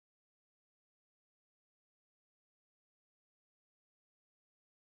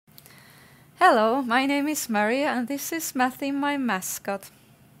Hello, my name is Maria and this is Mathy, my mascot.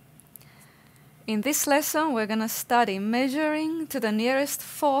 In this lesson we're gonna study measuring to the nearest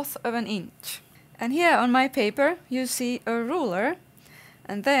fourth of an inch. And here on my paper you see a ruler,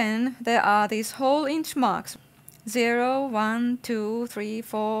 and then there are these whole inch marks. 0, 1, 2, 3,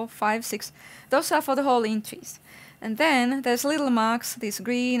 4, 5, 6. Those are for the whole inches. And then there's little marks, these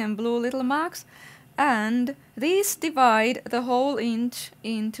green and blue little marks, and these divide the whole inch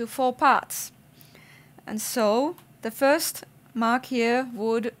into 4 parts. And so the first mark here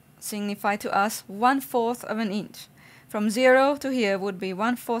would signify to us 1/4 of an inch. From 0 to here would be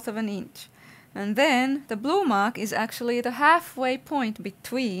 1/4 of an inch. And then the blue mark is actually the halfway point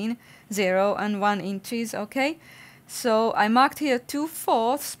between 0 and 1 inches, okay? So I marked here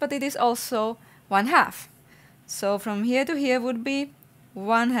 2/4, but it is also 1/2. So from here to here would be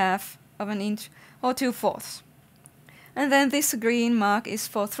 1/2 of an inch, or 2/4. And then this green mark is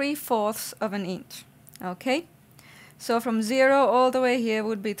for 3/4 of an inch, okay? So from 0 all the way here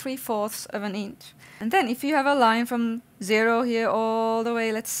would be 3/4 of an inch. And then if you have a line from 0 here all the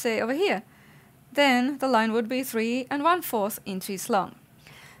way, let's say over here, then the line would be 3 1/4 inches long.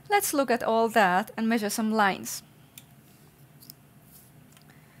 Let's look at all that and measure some lines.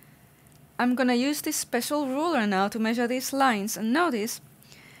 I'm gonna use this special ruler now to measure these lines, and notice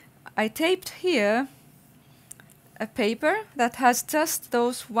I taped here a paper that has just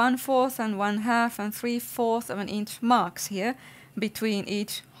those 1/4 and 1/2 and 3/4 of an inch marks here between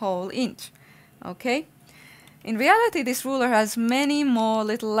each whole inch. Okay? In reality, this ruler has many more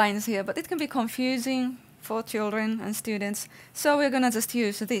little lines here, but it can be confusing for children and students, so we're gonna just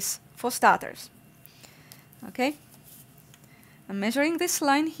use this for starters. Okay? I'm measuring this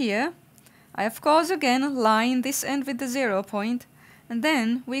line here. I of course again line this end with the 0 point, and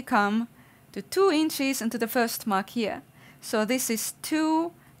then we come to 2 inches into the first mark here. So this is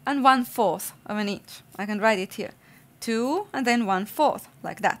 2 1/4 of an inch. I can write it here. 2 and then 1/4,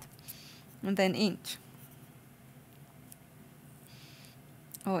 like that. And then inch.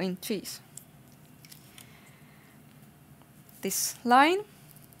 Or inches. This line.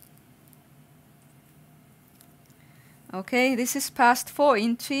 Okay, this is past 4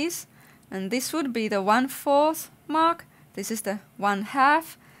 inches. And this would be the 1/4 mark. This is the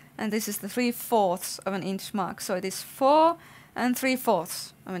 1/2. And this is the 3/4 of an inch mark. So it is 4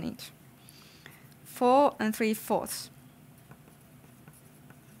 3/4 of an inch. 4 3/4.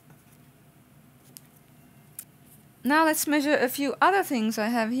 Now let's measure a few other things I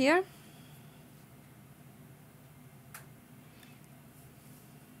have here.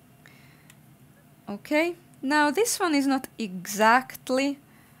 Okay, now this one is not exactly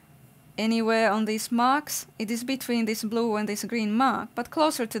anywhere on these marks. It is between this blue and this green mark, but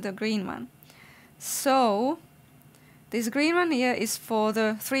closer to the green one. So this green one here is for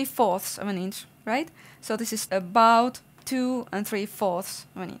the 3/4 of an inch, right? So this is about 2 3/4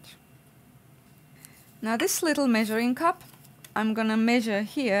 of an inch. Now this little measuring cup, I'm gonna measure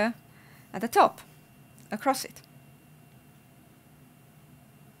here at the top, across it.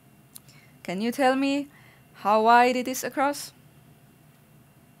 Can you tell me how wide it is across?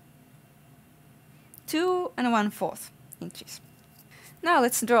 2 1/4 inches. Now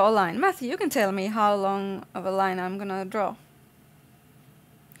let's draw a line. Matthew, you can tell me how long of a line I'm gonna draw.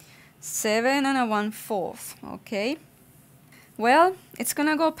 7 1/4, okay. Well, it's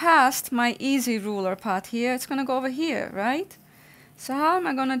gonna go past my easy ruler part here. It's gonna go over here, right? So how am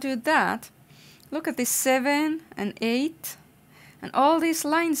I gonna do that? Look at this 7 and 8 and all these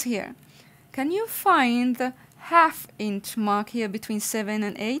lines here. Can you find the 1/2 inch mark here between 7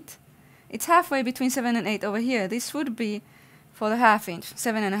 and 8? It's halfway between 7 and 8 over here. This would be for the 1/2 inch,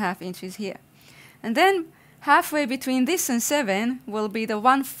 7 1/2 inches here. And then halfway between this and 7 will be the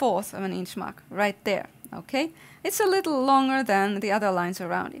 1/4 of an inch mark right there, okay? It's a little longer than the other lines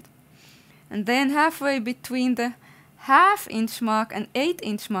around it. And then halfway between the 1/2 inch mark and 8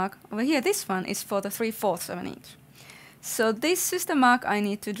 inch mark over here, this one is for the 3/4 of an inch. So this is the mark I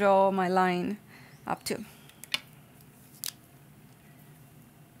need to draw my line up to.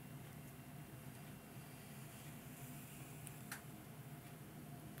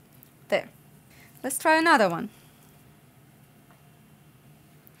 There. Let's try another one.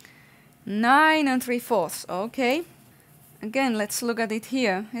 9 3/4, okay. Again, let's look at it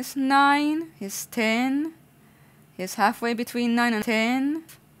here. Here's 9, here's 10, here's halfway between 9 and 10,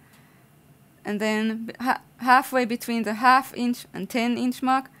 and then halfway between the 1/2 inch and 10 inch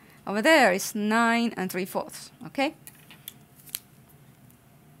mark, over there is 9 3/4, okay.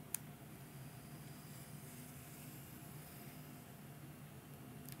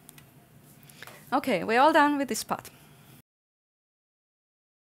 Okay, we're all done with this part.